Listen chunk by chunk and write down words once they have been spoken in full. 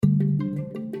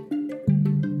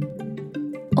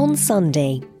On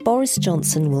Sunday, Boris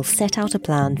Johnson will set out a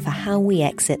plan for how we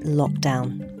exit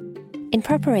lockdown. In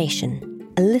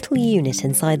preparation, a little unit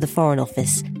inside the Foreign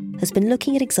Office has been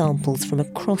looking at examples from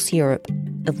across Europe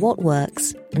of what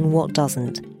works and what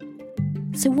doesn't.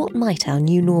 So what might our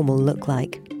new normal look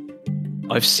like?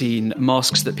 I've seen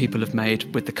masks that people have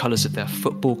made with the colours of their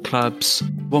football clubs.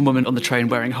 One woman on the train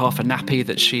wearing half a nappy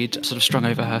that she'd sort of strung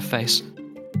over her face.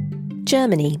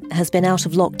 Germany has been out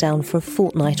of lockdown for a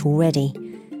fortnight already.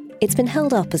 It's been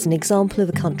held up as an example of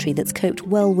a country that's coped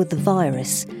well with the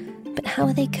virus. But how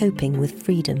are they coping with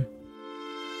freedom?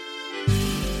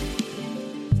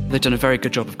 They've done a very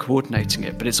good job of coordinating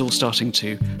it, but it's all starting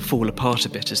to fall apart a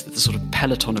bit as the sort of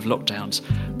peloton of lockdowns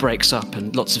breaks up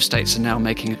and lots of states are now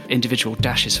making individual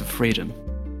dashes for freedom.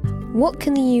 What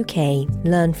can the UK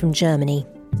learn from Germany?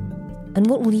 And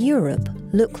what will Europe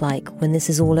look like when this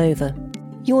is all over?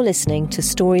 You're listening to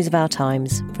Stories of Our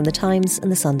Times from The Times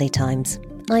and The Sunday Times.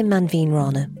 I'm Manveen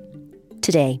Rana.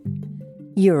 Today,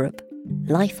 Europe,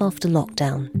 life after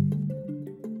lockdown.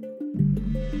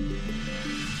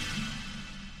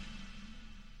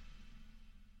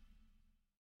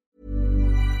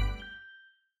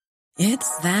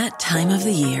 It's that time of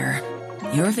the year.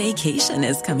 Your vacation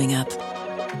is coming up.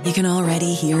 You can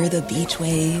already hear the beach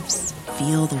waves,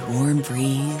 feel the warm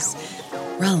breeze,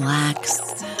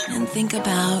 relax, and think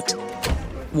about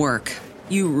work.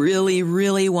 You really,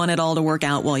 really want it all to work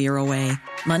out while you're away.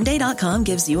 Monday.com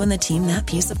gives you and the team that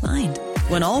peace of mind.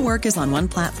 When all work is on one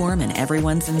platform and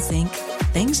everyone's in sync,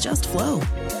 things just flow.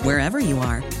 Wherever you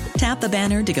are, tap the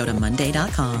banner to go to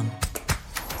Monday.com.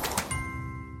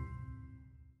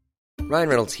 Ryan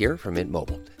Reynolds here from Mint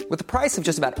Mobile. With the price of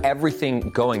just about everything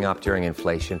going up during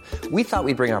inflation, we thought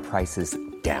we'd bring our prices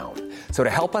down. So to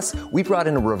help us, we brought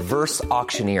in a reverse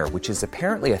auctioneer, which is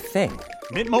apparently a thing.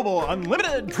 Mint Mobile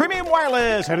Unlimited Premium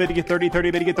Wireless. How to get 30,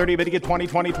 30, bit to get 30, bit to get 20,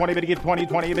 20, 20, bit to get 20,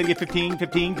 20, bit to get 15,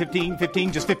 15, 15,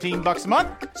 15, just $15 a month?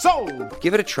 Sold!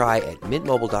 Give it a try at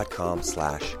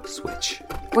mintmobile.com/switch.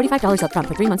 $45 up front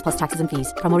for 3 months plus taxes and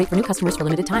fees. Promo rate for new customers for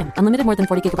limited time. Unlimited more than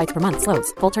 40 gigabytes per month.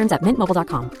 Slows full terms at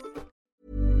mintmobile.com.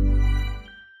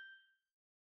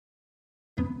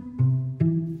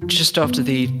 Just after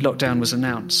the lockdown was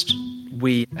announced,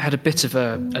 we had a bit of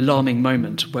an alarming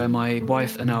moment where my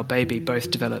wife and our baby both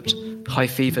developed high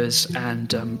fevers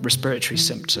and respiratory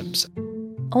symptoms.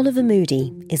 Oliver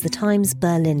Moody is the Times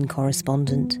Berlin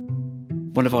correspondent.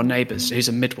 One of our neighbours, who's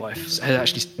a midwife, had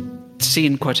actually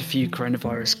seen quite a few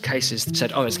coronavirus cases,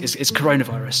 said, it's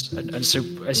coronavirus. And so,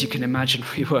 as you can imagine,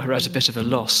 we were at a bit of a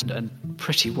loss and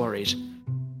pretty worried.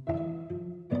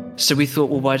 So we thought,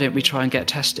 well, why don't we try and get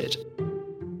tested?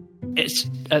 It's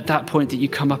at that point that you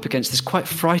come up against this quite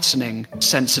frightening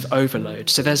sense of overload.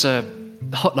 So there's a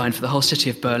hotline for the whole city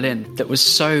of Berlin that was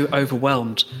so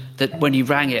overwhelmed that when you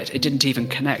rang it, it didn't even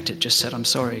connect. It just said, I'm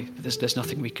sorry, there's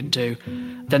nothing we can do.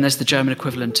 Then there's the German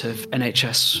equivalent of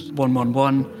NHS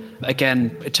 111.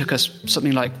 Again, it took us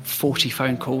something like 40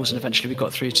 phone calls and eventually we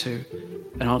got through to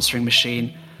an answering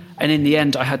machine. And in the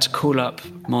end, I had to call up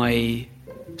my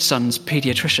son's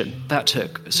paediatrician. That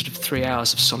took sort of 3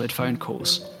 hours of solid phone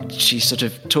calls. She sort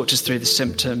of talked us through the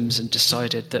symptoms and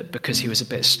decided that because he was a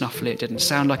bit snuffly, it didn't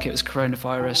sound like it was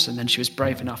coronavirus, and then she was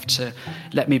brave enough to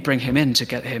let me bring him in to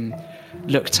get him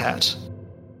looked at.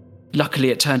 Luckily,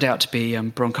 it turned out to be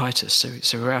bronchitis,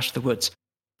 so we're out of the woods.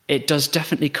 It does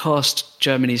definitely cast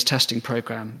Germany's testing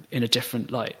programme in a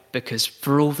different light, because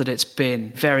for all that it's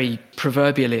been very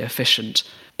proverbially efficient,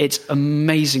 it's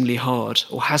amazingly hard,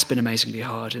 or has been amazingly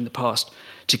hard in the past,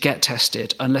 to get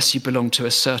tested unless you belong to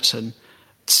a certain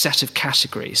set of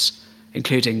categories,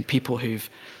 including people who've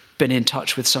been in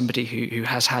touch with somebody who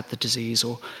has had the disease,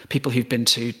 or people who've been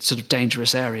to sort of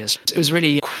dangerous areas. It was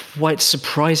really quite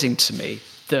surprising to me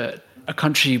that a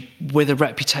country with a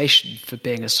reputation for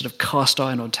being a sort of cast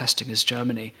iron on testing as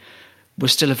Germany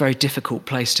was still a very difficult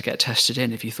place to get tested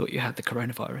in if you thought you had the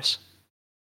coronavirus.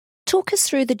 Talk us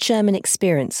through the German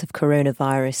experience of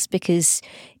coronavirus, because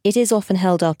it is often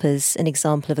held up as an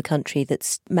example of a country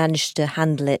that's managed to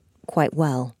handle it quite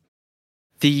well.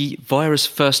 The virus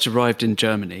first arrived in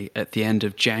Germany at the end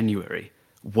of January,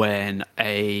 when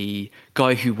a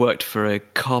guy who worked for a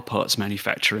car parts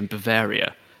manufacturer in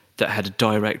Bavaria that had a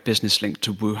direct business link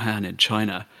to Wuhan in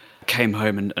China came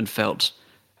home and felt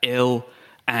ill.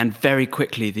 And very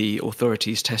quickly, the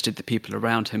authorities tested the people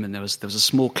around him, and there was a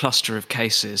small cluster of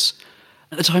cases.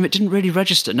 At the time, it didn't really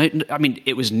register. No, I mean,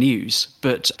 it was news,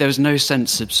 but there was no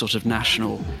sense of sort of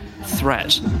national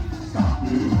threat.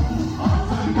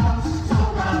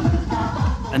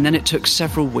 And then it took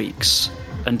several weeks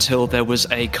until there was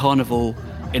a carnival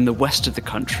in the west of the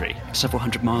country, several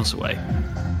hundred miles away.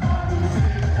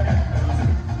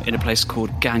 in a place called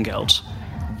Gangelt,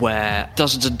 where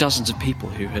dozens and dozens of people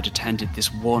who had attended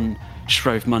this one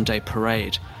Shrove Monday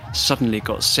parade suddenly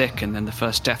got sick, and then the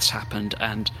first deaths happened,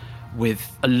 and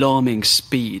with alarming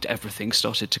speed, everything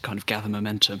started to kind of gather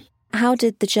momentum. How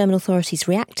did the German authorities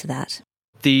react to that?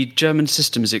 The German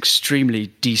system is extremely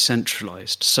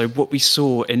decentralised. So what we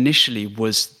saw initially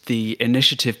was the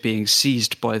initiative being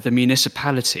seized by the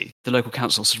municipality, the local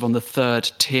council, sort of on the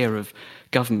third tier of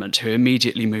government, who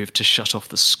immediately moved to shut off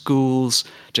the schools,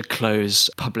 to close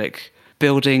public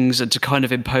buildings, and to kind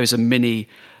of impose a mini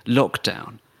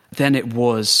lockdown. Then it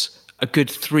was a good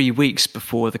 3 weeks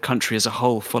before the country as a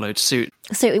whole followed suit.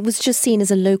 So it was just seen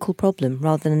as a local problem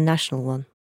rather than a national one?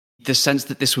 The sense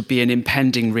that this would be an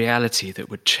impending reality that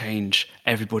would change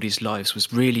everybody's lives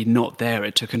was really not there.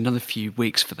 It took another few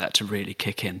weeks for that to really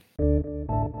kick in.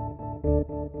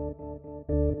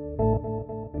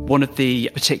 One of the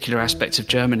particular aspects of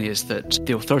Germany is that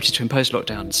the authority to impose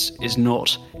lockdowns is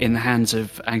not in the hands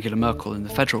of Angela Merkel and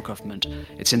the federal government.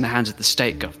 It's in the hands of the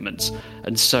state governments.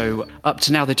 And so up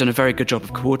to now, they've done a very good job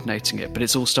of coordinating it, but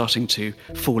it's all starting to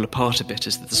fall apart a bit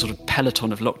as the sort of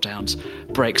peloton of lockdowns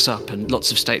breaks up, and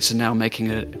lots of states are now making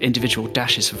individual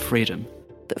dashes for freedom.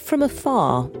 But from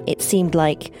afar, it seemed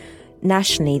like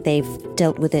nationally they've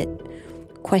dealt with it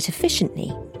quite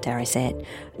efficiently, dare I say it.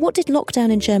 What did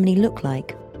lockdown in Germany look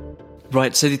like?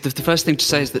 Right, so the first thing to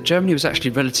say is that Germany was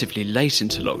actually relatively late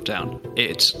into lockdown.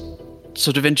 It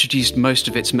sort of introduced most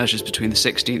of its measures between the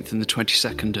 16th and the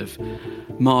 22nd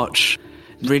of March,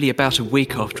 really about a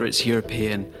week after its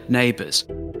European neighbours.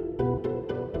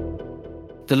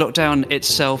 The lockdown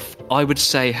itself, I would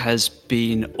say, has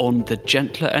been on the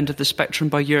gentler end of the spectrum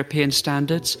by European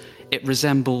standards. It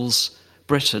resembles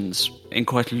Britain's in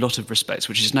quite a lot of respects,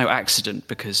 which is no accident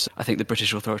because I think the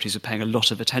British authorities were paying a lot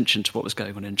of attention to what was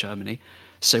going on in Germany.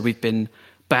 So we've been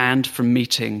banned from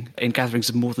meeting in gatherings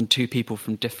of more than 2 people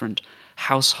from different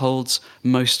households.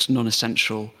 Most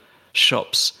non-essential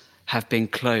shops have been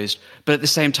closed. But at the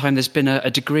same time, there's been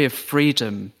a degree of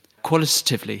freedom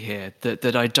qualitatively here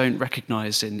that I don't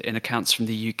recognise in accounts from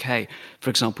the UK. For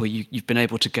example, you've been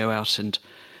able to go out and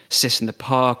sit in the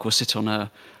park or sit on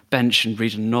a bench and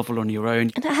read a novel on your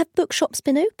own. And have bookshops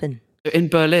been open? In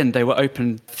Berlin, they were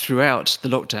open throughout the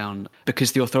lockdown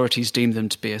because the authorities deemed them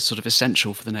to be a sort of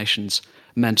essential for the nation's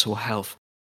mental health.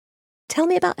 Tell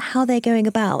me about how they're going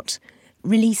about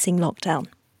releasing lockdown.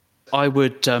 I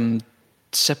would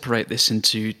separate this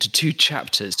into 2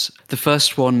 chapters. The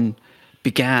first one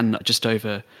began just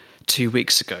over 2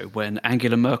 weeks ago when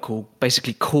Angela Merkel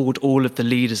basically called all of the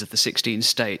leaders of the 16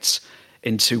 states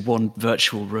into one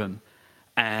virtual room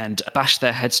and bashed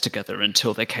their heads together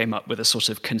until they came up with a sort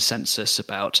of consensus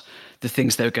about the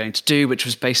things they were going to do, which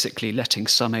was basically letting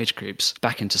some age groups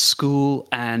back into school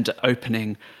and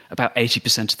opening about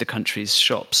 80% of the country's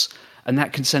shops. And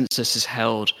that consensus is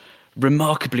held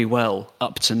remarkably well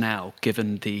up to now,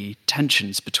 given the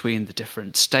tensions between the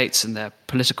different states and their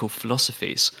political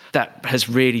philosophies. That has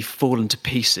really fallen to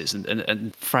pieces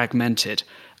and fragmented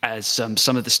as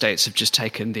some of the states have just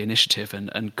taken the initiative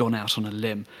and gone out on a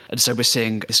limb. And so we're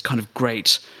seeing this kind of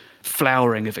great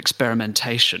flowering of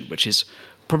experimentation, which is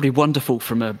probably wonderful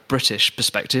from a British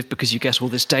perspective because you get all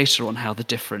this data on how the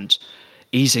different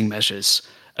easing measures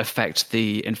affect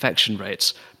the infection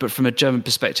rates. But from a German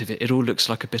perspective, it all looks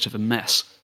like a bit of a mess.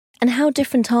 And how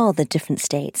different are the different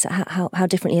states? How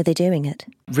differently are they doing it?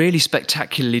 Really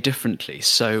spectacularly differently.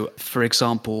 So, for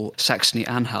example,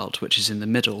 Saxony-Anhalt, which is in the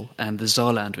middle, and the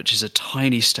Saarland, which is a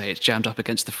tiny state jammed up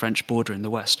against the French border in the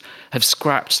west, have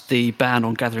scrapped the ban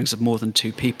on gatherings of more than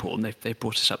 2 people, and they've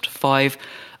brought it up to 5.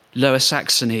 Lower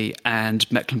Saxony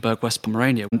and Mecklenburg-West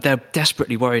Pomerania, they're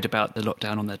desperately worried about the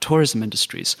lockdown on their tourism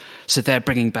industries. So they're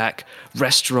bringing back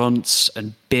restaurants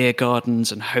and beer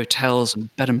gardens and hotels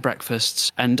and bed and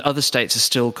breakfasts. And other states are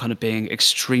still kind of being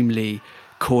extremely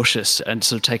cautious and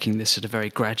sort of taking this at a very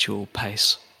gradual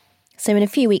pace. So in a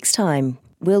few weeks' time,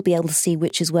 we'll be able to see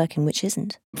which is working, which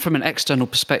isn't. From an external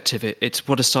perspective, it's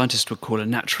what a scientist would call a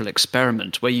natural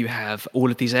experiment, where you have all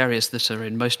of these areas that are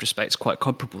in most respects quite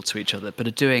comparable to each other, but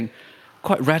are doing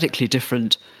quite radically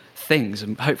different things.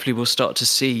 And hopefully we'll start to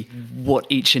see what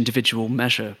each individual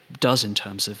measure does in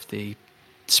terms of the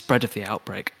spread of the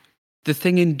outbreak. The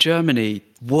thing in Germany,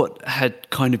 what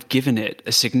had kind of given it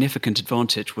a significant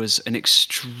advantage was an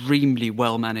extremely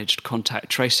well-managed contact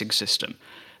tracing system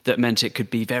that meant it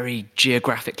could be very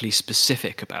geographically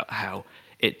specific about how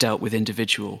it dealt with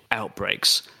individual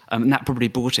outbreaks. And that probably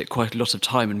bought it quite a lot of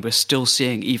time. And we're still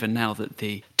seeing even now that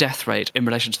the death rate in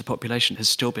relation to the population has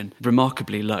still been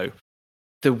remarkably low.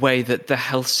 The way that the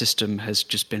health system has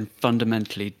just been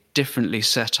fundamentally differently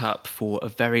set up for a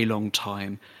very long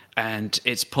time, and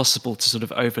it's possible to sort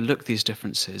of overlook these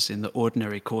differences in the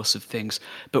ordinary course of things.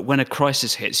 But when a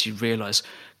crisis hits, you realise,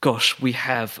 gosh, we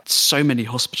have so many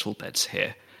hospital beds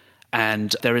here,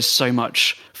 and there is so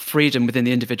much freedom within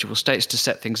the individual states to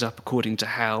set things up according to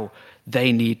how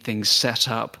they need things set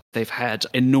up. They've had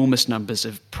enormous numbers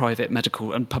of private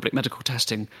medical and public medical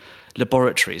testing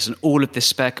laboratories, and all of this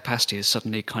spare capacity has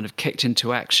suddenly kind of kicked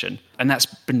into action. And that's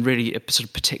been really a sort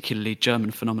of particularly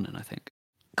German phenomenon, I think.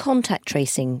 Contact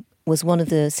tracing was one of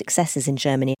the successes in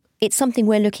Germany. It's something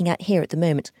we're looking at here at the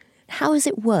moment. How has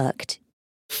it worked?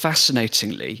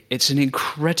 Fascinatingly, it's an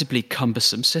incredibly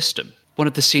cumbersome system. One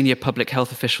of the senior public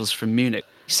health officials from Munich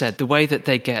said the way that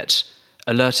they get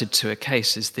alerted to a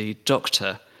case is the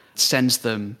doctor sends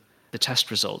them the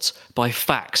test results by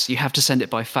fax. You have to send it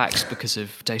by fax because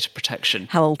of data protection.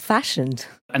 How old-fashioned.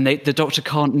 And the doctor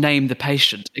can't name the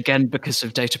patient, again, because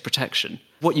of data protection.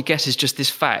 What you get is just this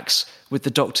fax with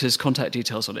the doctor's contact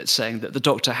details on it saying that the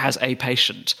doctor has a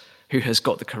patient who has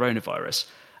got the coronavirus.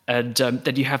 And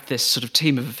then you have this sort of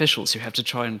team of officials who have to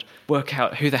try and work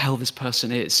out who the hell this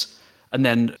person is and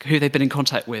then who they've been in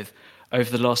contact with over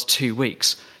the last 2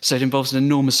 weeks. So it involves an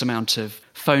enormous amount of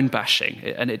phone bashing.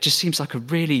 And it just seems like a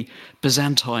really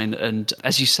Byzantine and,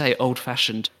 as you say,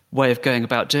 old-fashioned way of going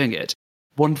about doing it.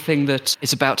 One thing that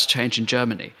is about to change in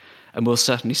Germany, and we'll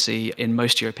certainly see in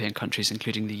most European countries,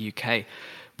 including the UK,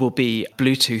 will be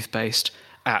Bluetooth-based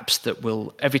apps that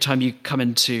will, every time you come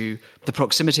into the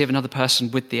proximity of another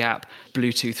person with the app,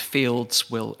 Bluetooth fields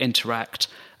will interact.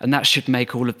 And that should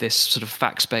make all of this sort of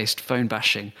fax-based phone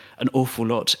bashing an awful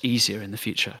lot easier in the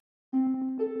future.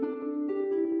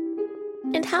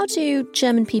 And how do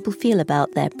German people feel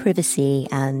about their privacy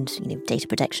and, data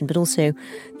protection, but also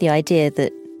the idea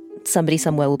that somebody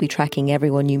somewhere will be tracking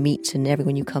everyone you meet and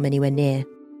everyone you come anywhere near?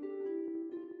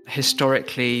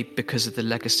 Historically, because of the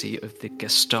legacy of the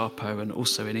Gestapo and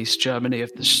also in East Germany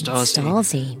of the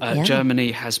Stasi, yeah.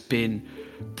 Germany has been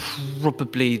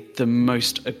probably the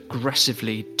most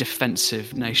aggressively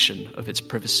defensive nation of its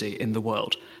privacy in the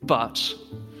world. But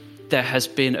there has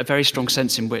been a very strong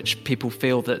sense in which people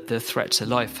feel that the threat to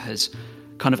life has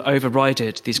kind of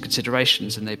overridden these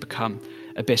considerations and they become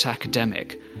a bit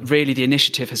academic. Really, the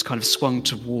initiative has kind of swung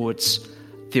towards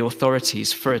the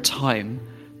authorities for a time,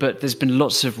 but there's been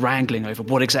lots of wrangling over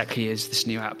what exactly is this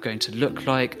new app going to look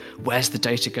like, where's the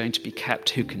data going to be kept,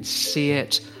 who can see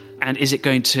it, and is it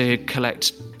going to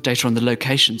collect data on the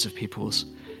locations of people's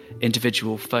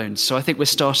individual phones? So I think we're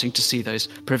starting to see those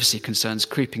privacy concerns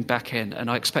creeping back in, and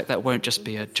I expect that won't just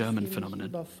be a German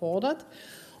phenomenon.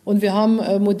 Und wir haben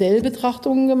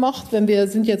Modellbetrachtungen gemacht, wir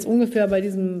sind jetzt ungefähr bei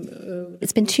diesem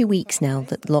It's been 2 weeks now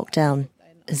that lockdown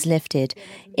has lifted.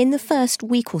 In the first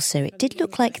week or so, it did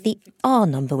look like the R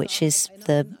number, which is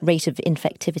the rate of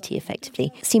infectivity,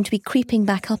 effectively, seemed to be creeping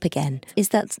back up again. Is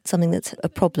that something that's a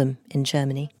problem in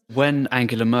Germany? When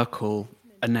Angela Merkel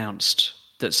announced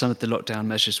that some of the lockdown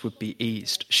measures would be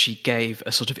eased, she gave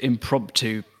a sort of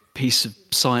impromptu piece of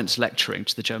science lecturing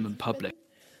to the German public.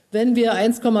 Wenn wir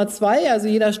 1,2, also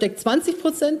jeder steckt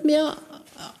 20% mehr,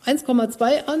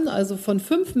 1,2 an, also von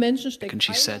 5 Menschen steckt. And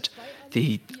she said,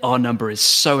 the R number is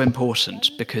so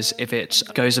important because if it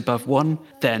goes above 1,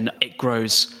 then it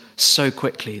grows so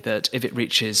quickly that if it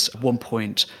reaches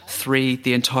 1.3,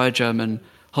 the entire German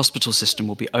hospital system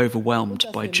will be overwhelmed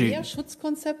by June. Mehr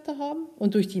Schutzkonzepte haben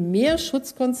und durch die mehr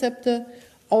Schutzkonzepte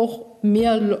auch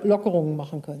mehr Lockerungen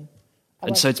machen können.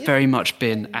 And so it's very much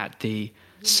been at the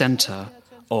centre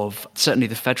of certainly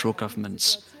the federal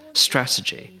government's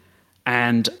strategy.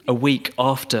 And a week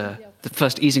after the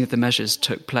first easing of the measures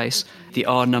took place, the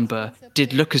R number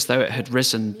did look as though it had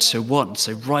risen to 1,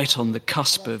 so right on the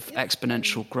cusp of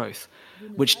exponential growth,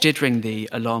 which did ring the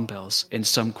alarm bells in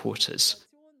some quarters.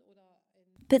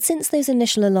 But since those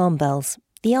initial alarm bells,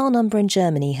 the R number in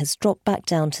Germany has dropped back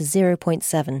down to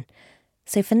 0.7.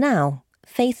 So for now,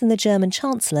 faith in the German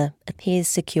Chancellor appears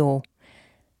secure.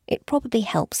 It probably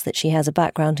helps that she has a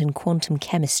background in quantum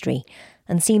chemistry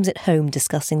and seems at home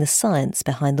discussing the science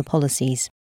behind the policies.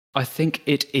 I think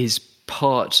it is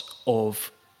part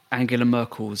of Angela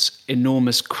Merkel's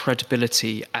enormous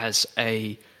credibility as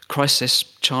a crisis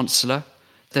chancellor.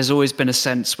 There's always been a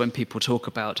sense when people talk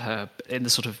about her in the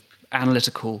sort of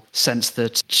analytical sense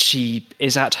that she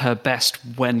is at her best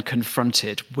when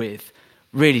confronted with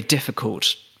really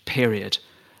difficult period.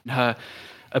 Her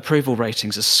approval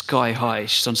ratings are sky high.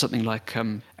 She's on something like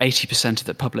 80% of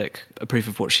the public approve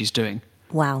of what she's doing.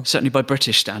 Wow. Certainly by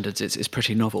British standards, it's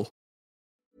pretty novel.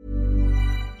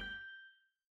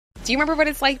 Do you remember what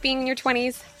it's like being in your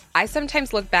 20s? I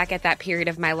sometimes look back at that period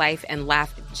of my life and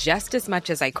laugh just as much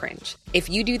as I cringe. If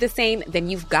you do the same, then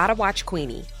you've got to watch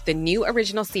Queenie, the new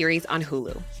original series on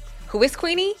Hulu. Who is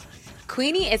Queenie?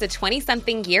 Queenie is a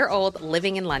 20-something-year-old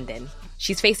living in London.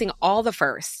 She's facing all the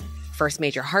firsts. First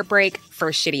major heartbreak,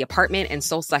 first shitty apartment and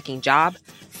soul-sucking job,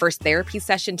 first therapy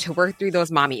session to work through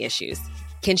those mommy issues.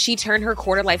 Can she turn her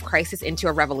quarter-life crisis into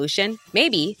a revolution?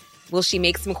 Maybe. Will she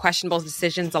make some questionable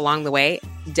decisions along the way?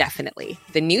 Definitely.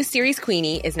 The new series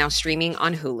Queenie is now streaming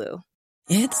on Hulu.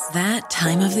 It's that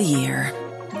time of the year.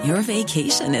 Your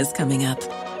vacation is coming up.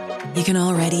 You can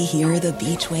already hear the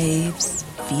beach waves,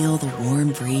 feel the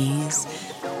warm breeze,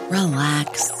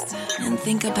 relax, and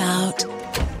think about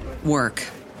work.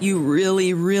 You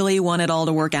really, really want it all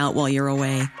to work out while you're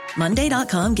away.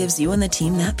 Monday.com gives you and the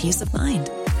team that peace of mind.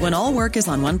 When all work is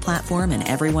on one platform and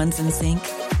everyone's in sync,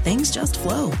 things just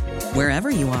flow.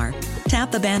 Wherever you are,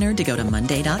 tap the banner to go to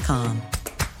Monday.com.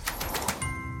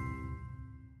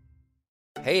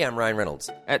 Hey, I'm Ryan Reynolds.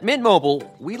 At Mint Mobile,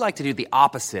 we like to do the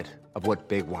opposite of what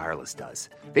Big Wireless does.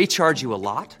 They charge you a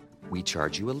lot, we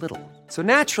charge you a little. So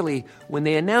naturally, when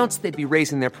they announced they'd be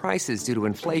raising their prices due to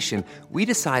inflation, we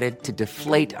decided to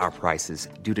deflate our prices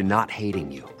due to not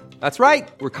hating you. That's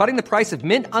right. We're cutting the price of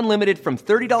Mint Unlimited from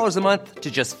 $30 a month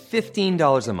to just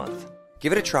 $15 a month.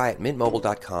 Give it a try at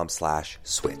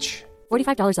mintmobile.com/switch.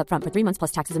 $45 up front for 3 months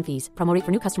plus taxes and fees. Promo rate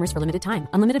for new customers for limited time.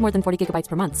 Unlimited more than 40 gigabytes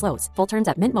per month. Slows full terms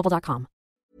at mintmobile.com.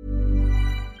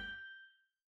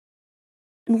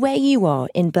 Where you are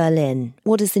in Berlin,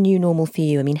 what is the new normal for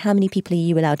you? I mean, how many people are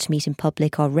you allowed to meet in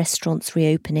public? Are restaurants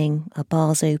reopening? Are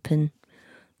bars open?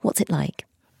 What's it like?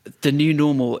 The new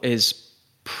normal is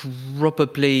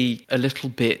probably a little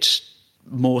bit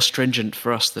more stringent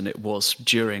for us than it was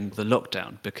during the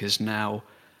lockdown, because now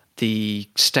the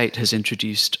state has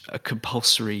introduced a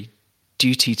compulsory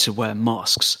duty to wear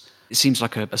masks. It seems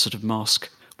like a sort of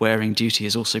mask wearing duty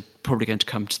is also probably going to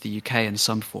come to the UK in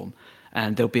some form.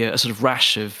 And there'll be a sort of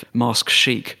rash of mask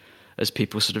chic as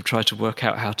people sort of try to work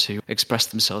out how to express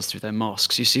themselves through their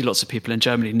masks. You see lots of people in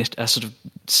Germany sort of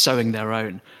sewing their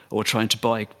own or trying to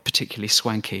buy particularly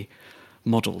swanky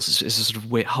models. It's a sort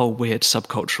of whole weird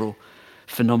subcultural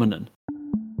phenomenon.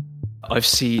 I've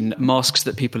seen masks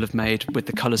that people have made with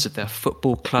the colours of their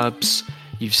football clubs.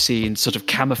 You've seen sort of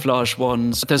camouflage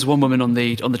ones. There's one woman on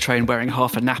the train wearing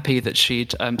half a nappy that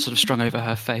she'd sort of strung over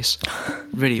her face.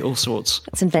 Really, all sorts.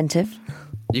 That's inventive.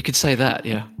 You could say that,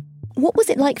 yeah. What was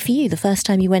it like for you the first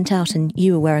time you went out and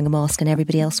you were wearing a mask and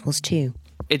everybody else was too?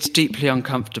 It's deeply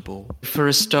uncomfortable. For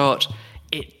a start,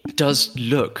 it does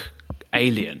look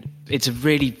alien. It's a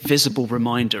really visible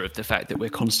reminder of the fact that we're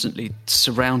constantly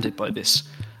surrounded by this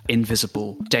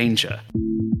invisible danger.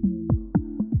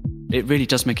 It really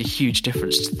does make a huge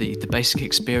difference to the basic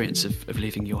experience of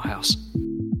leaving your house.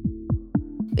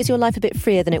 Is your life a bit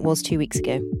freer than it was 2 weeks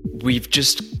ago? We've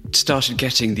just started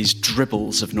getting these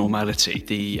dribbles of normality.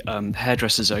 The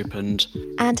hairdressers opened.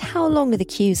 And how long are the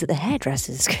queues at the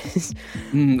hairdressers?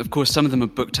 Of course, some of them are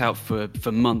booked out for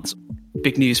months.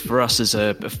 Big news for us as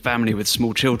a family with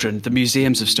small children. The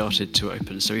museums have started to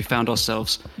open, so we found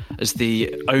ourselves as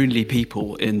the only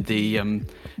people in the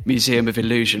Museum of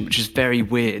Illusion, which is very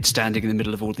weird, standing in the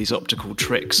middle of all these optical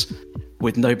tricks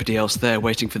with nobody else there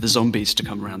waiting for the zombies to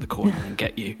come around the corner and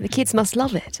get you. The kids must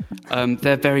love it.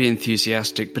 They're very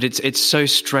enthusiastic, but it's so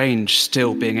strange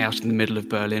still being out in the middle of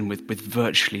Berlin with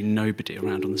virtually nobody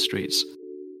around on the streets.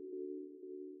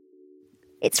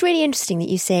 It's really interesting that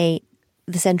you say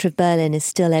the centre of Berlin is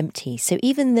still empty. So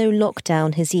even though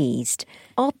lockdown has eased,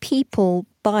 are people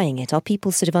buying it? Are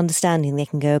people sort of understanding they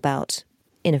can go about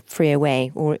in a freer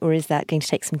way, or is that going to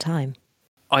take some time?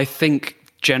 I think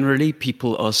generally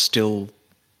people are still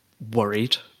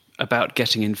worried about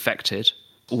getting infected,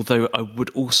 although I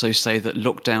would also say that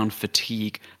lockdown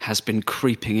fatigue has been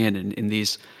creeping in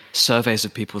these surveys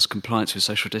of people's compliance with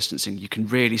social distancing. You can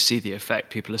really see the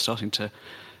effect. People are starting to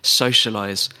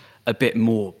socialise a bit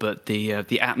more, but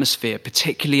the atmosphere,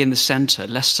 particularly in the centre,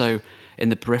 less so in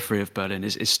the periphery of Berlin,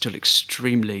 is still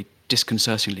extremely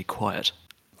disconcertingly quiet.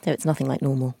 So it's nothing like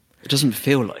normal. It doesn't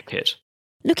feel like it.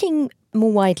 Looking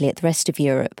more widely at the rest of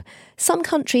Europe, some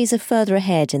countries are further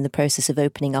ahead in the process of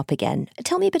opening up again.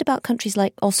 Tell me a bit about countries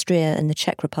like Austria and the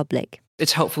Czech Republic.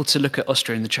 It's helpful to look at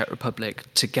Austria and the Czech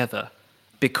Republic together,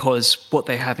 because what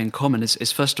they have in common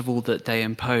is first of all, that they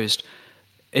imposed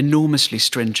enormously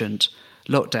stringent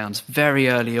lockdowns very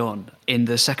early on in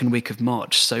the second week of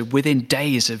March. So within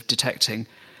days of detecting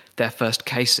their first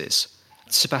cases,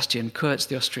 Sebastian Kurz,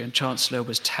 the Austrian Chancellor,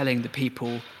 was telling the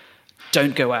people,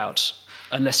 don't go out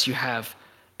unless you have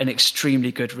an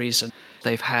extremely good reason.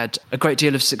 They've had a great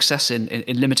deal of success in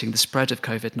limiting the spread of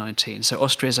COVID-19. So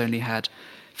Austria's only had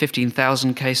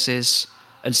 15,000 cases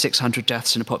and 600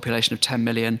 deaths in a population of 10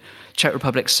 million. Czech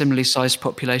Republic, similarly sized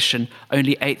population,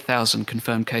 only 8,000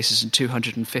 confirmed cases and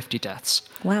 250 deaths.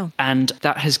 Wow. And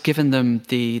that has given them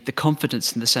the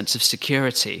confidence and the sense of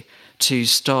security to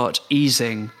start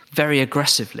easing very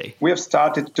aggressively. We have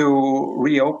started to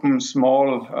reopen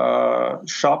small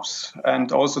shops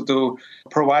and also to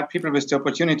provide people with the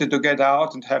opportunity to get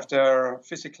out and have their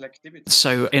physical activity.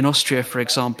 So in Austria, for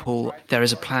example, there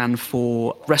is a plan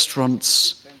for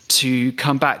restaurants to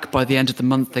come back by the end of the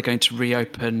month. They're going to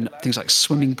reopen things like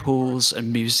swimming pools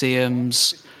and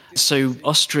museums. So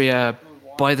Austria,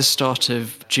 by the start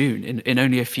of June, in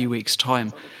only a few weeks'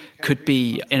 time, could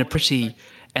be in a pretty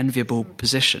enviable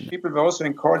position. People were also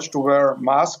encouraged to wear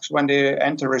masks when they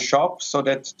enter a shop so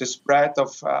that the spread of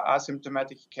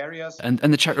asymptomatic carriers. And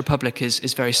the Czech Republic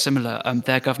is very similar.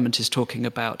 Their government is talking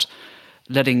about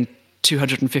letting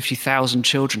 250,000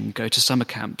 children go to summer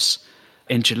camps.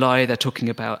 In July, they're talking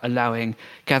about allowing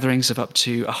gatherings of up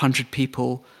to 100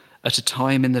 people at a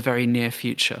time in the very near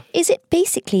future. Is it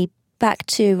basically back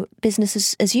to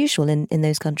business as usual in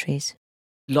those countries?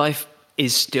 Life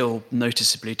is still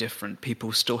noticeably different.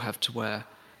 People still have to wear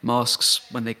masks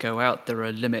when they go out. There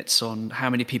are limits on how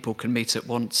many people can meet at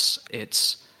once.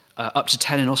 It's up to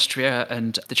 10 in Austria,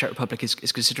 and the Czech Republic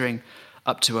is considering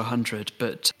up to 100.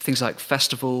 But things like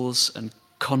festivals and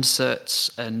concerts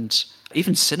and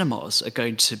even cinemas are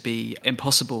going to be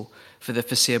impossible for the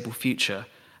foreseeable future.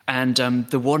 And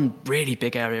the one really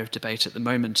big area of debate at the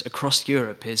moment across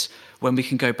Europe is when we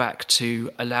can go back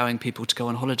to allowing people to go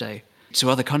on holiday to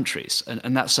other countries.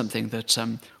 And that's something that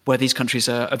where these countries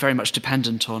are very much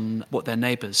dependent on what their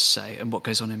neighbours say and what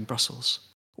goes on in Brussels.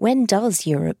 When does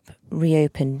Europe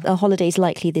reopen? Are holidays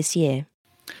likely this year?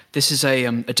 This is a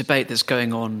debate that's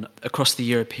going on across the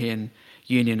European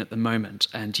Union at the moment,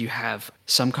 and you have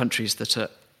some countries that are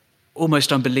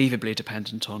almost unbelievably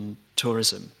dependent on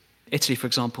tourism. Italy, for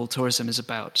example, tourism is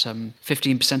about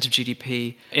 15% of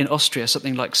GDP. In Austria,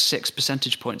 something like 6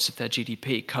 percentage points of their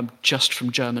GDP come just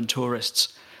from German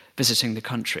tourists visiting the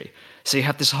country. So you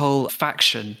have this whole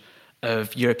faction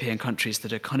of European countries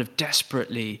that are kind of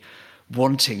desperately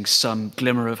wanting some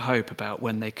glimmer of hope about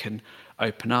when they can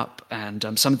open up. And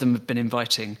some of them have been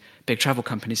inviting big travel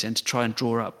companies in to try and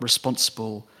draw up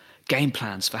responsible game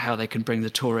plans for how they can bring the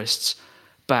tourists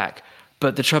back.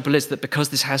 But the trouble is that because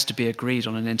this has to be agreed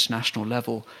on an international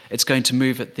level, it's going to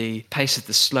move at the pace of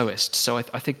the slowest. So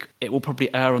I think it will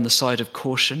probably err on the side of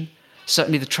caution.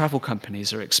 Certainly the travel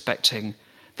companies are expecting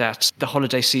that the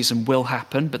holiday season will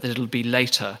happen, but that it'll be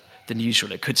later than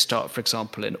usual. It could start, for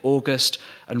example, in August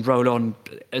and roll on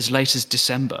as late as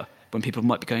December, when people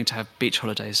might be going to have beach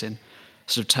holidays in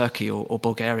sort of Turkey or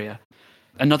Bulgaria.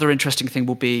 Another interesting thing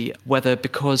will be whether,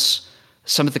 because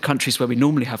some of the countries where we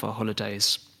normally have our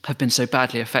holidays have been so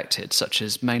badly affected, such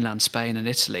as mainland Spain and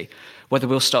Italy, whether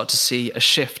we'll start to see a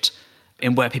shift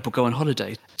in where people go on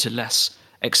holiday to less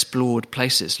explored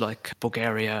places like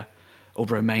Bulgaria or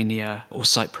Romania or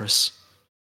Cyprus.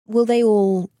 Will they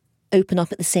all open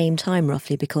up at the same time,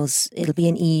 roughly, because it'll be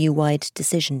an EU-wide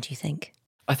decision, do you think?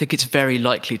 I think it's very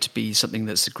likely to be something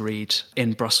that's agreed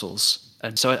in Brussels.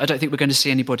 And so I don't think we're going to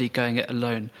see anybody going it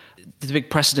alone. The big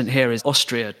precedent here is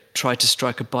Austria tried to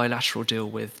strike a bilateral deal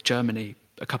with Germany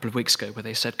a couple of weeks ago where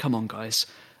they said, come on, guys,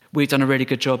 we've done a really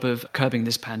good job of curbing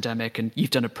this pandemic and you've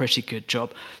done a pretty good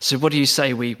job. So what do you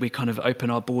say we kind of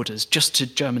open our borders just to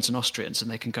Germans and Austrians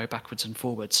and they can go backwards and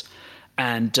forwards?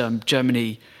 And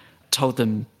Germany told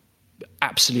them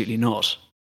absolutely not,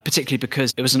 particularly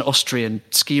because it was an Austrian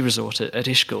ski resort at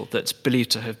Ischgl that's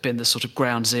believed to have been the sort of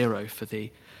ground zero for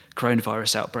the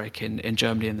coronavirus outbreak in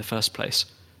Germany in the first place.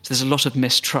 So there's a lot of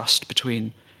mistrust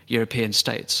between European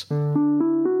states.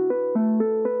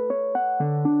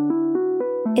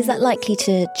 Is that likely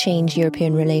to change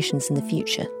European relations in the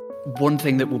future? One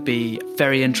thing that will be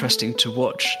very interesting to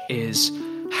watch is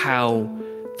how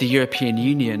the European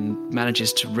Union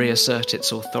manages to reassert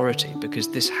its authority, because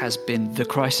this has been the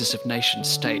crisis of nation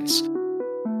states.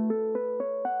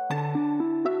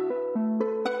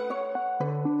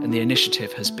 And the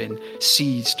initiative has been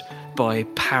seized by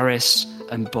Paris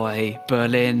and by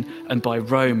Berlin and by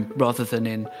Rome rather than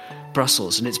in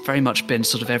Brussels. And it's very much been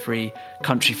sort of every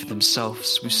country for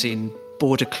themselves. We've seen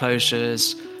border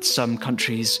closures, some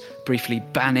countries briefly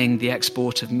banning the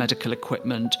export of medical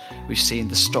equipment. We've seen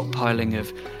the stockpiling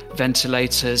of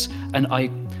ventilators. And I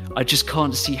just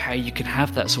can't see how you can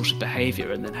have that sort of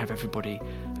behaviour and then have everybody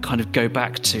kind of go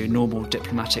back to normal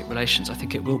diplomatic relations. I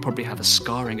think it will probably have a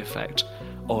scarring effect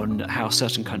on how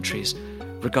certain countries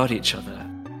regard each other.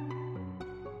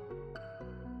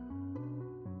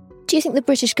 Do you think the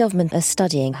British government are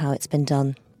studying how it's been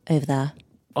done over there?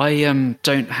 I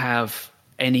don't have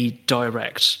any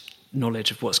direct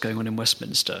knowledge of what's going on in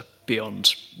Westminster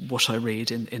beyond what I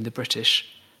read in the British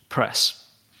press.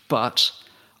 But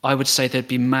I would say they'd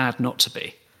be mad not to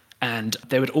be. And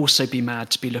they would also be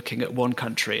mad to be looking at one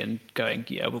country and going,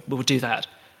 yeah, we'll do that.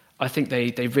 I think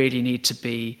they really need to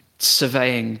be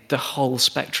surveying the whole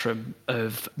spectrum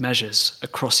of measures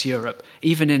across Europe,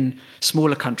 even in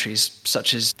smaller countries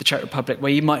such as the Czech Republic,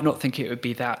 where you might not think it would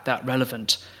be that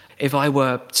relevant. If I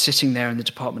were sitting there in the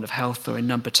Department of Health or in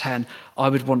Number 10, I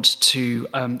would want to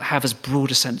have as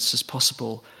broad a sense as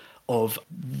possible of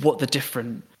what the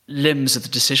different limbs of the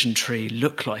decision tree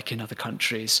look like in other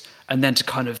countries, and then to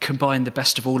kind of combine the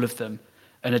best of all of them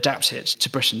and adapt it to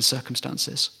Britain's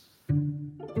circumstances.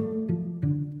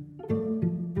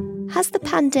 Has the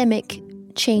pandemic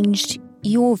changed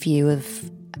your view of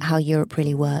how Europe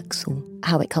really works or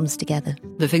how it comes together?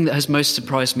 The thing that has most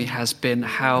surprised me has been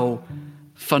how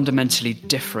fundamentally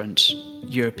different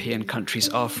European countries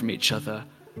are from each other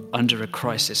under a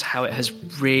crisis, how it has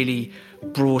really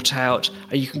brought out,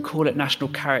 you can call it national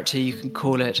character, you can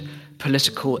call it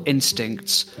political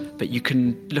instincts, but you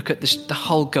can look at the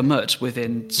whole gamut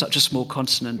within such a small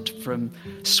continent, from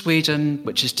Sweden,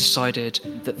 which has decided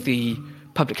that the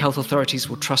public health authorities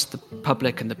will trust the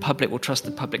public and the public will trust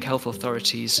the public health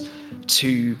authorities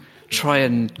to try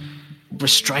and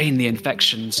restrain the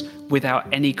infections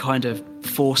without any kind of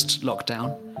forced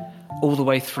lockdown, all the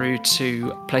way through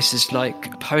to places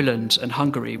like Poland and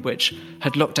Hungary, which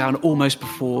had locked down almost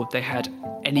before they had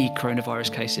any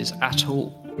coronavirus cases at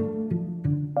all.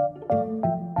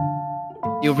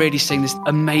 You're really seeing this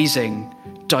amazing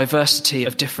diversity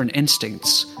of different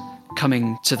instincts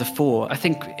coming to the fore. I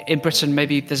think in Britain,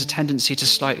 maybe there's a tendency to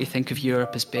slightly think of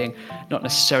Europe as being not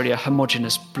necessarily a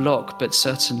homogenous bloc, but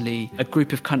certainly a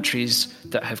group of countries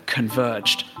that have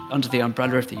converged under the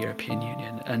umbrella of the European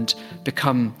Union and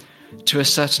become, to a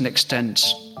certain extent,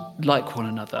 like one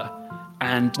another.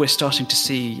 And we're starting to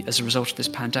see, as a result of this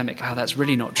pandemic, how that's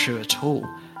really not true at all,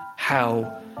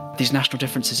 how these national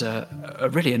differences are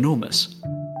really enormous.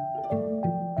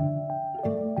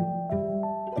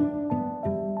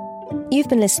 You've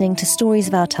been listening to Stories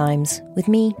of Our Times with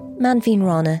me, Manveen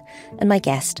Rana, and my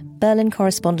guest, Berlin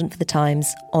correspondent for The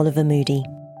Times, Oliver Moody.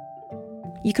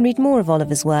 You can read more of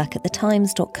Oliver's work at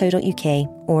thetimes.co.uk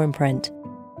or in print.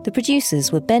 The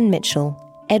producers were Ben Mitchell,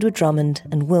 Edward Drummond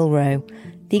and Will Rowe.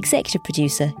 The executive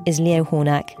producer is Leo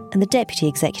Hornack and the deputy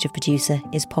executive producer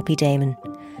is Poppy Damon.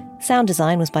 Sound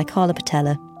design was by Carla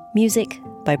Patella. Music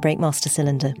by Breakmaster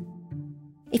Cylinder.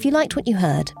 If you liked what you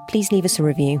heard, please leave us a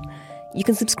review. You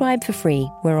can subscribe for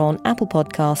free. We're on Apple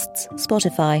Podcasts,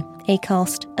 Spotify,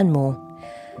 Acast and more.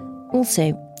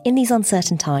 Also, in these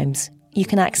uncertain times, you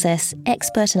can access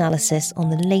expert analysis on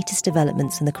the latest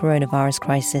developments in the coronavirus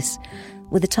crisis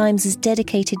with The Times'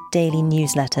 dedicated daily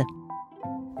newsletter.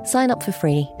 Sign up for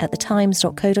free at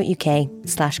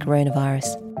thetimes.co.uk/coronavirus.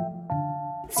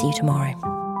 See you tomorrow.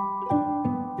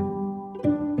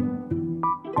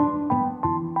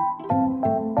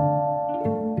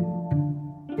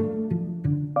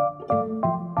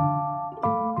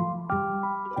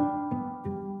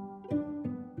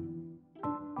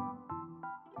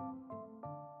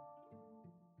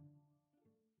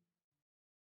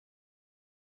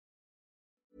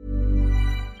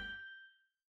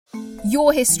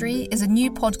 Your History is a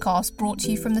new podcast brought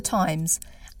to you from The Times,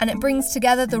 and it brings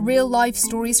together the real life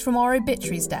stories from our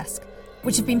obituaries desk,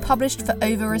 which have been published for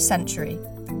over a century.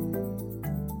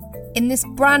 In this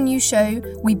brand new show,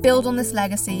 we build on this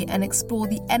legacy and explore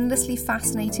the endlessly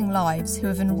fascinating lives who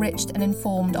have enriched and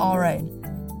informed our own.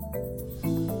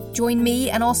 Join me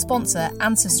and our sponsor,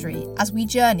 Ancestry, as we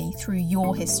journey through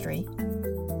your history.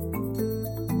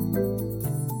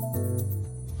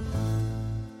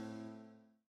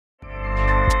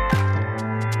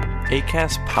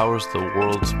 Acast powers the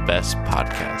world's best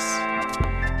podcasts.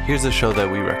 Here's a show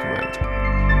that we recommend.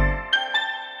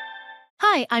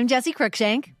 Hi, I'm Jessie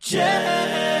Cruikshank. Jessie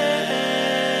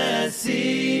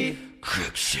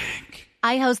Cruikshank.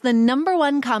 I host the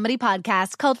 #1 comedy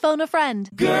podcast called Phone a Friend.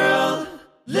 Girl,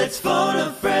 let's phone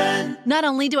a friend. Not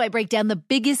only do I break down the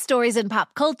biggest stories in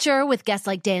pop culture with guests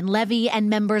like Dan Levy and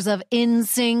members of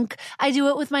NSYNC, I do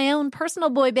it with my own personal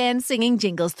boy band singing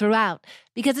jingles throughout.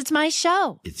 Because it's my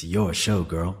show. It's your show,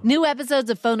 girl. New episodes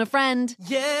of Phone a Friend.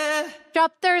 Yeah.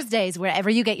 Drop Thursdays wherever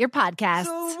you get your podcasts.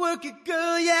 So work it,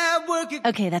 girl, yeah, work it.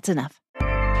 Okay, that's enough.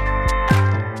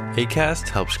 Acast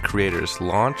helps creators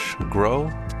launch,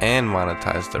 grow, and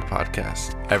monetize their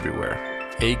podcasts everywhere.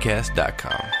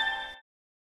 Acast.com.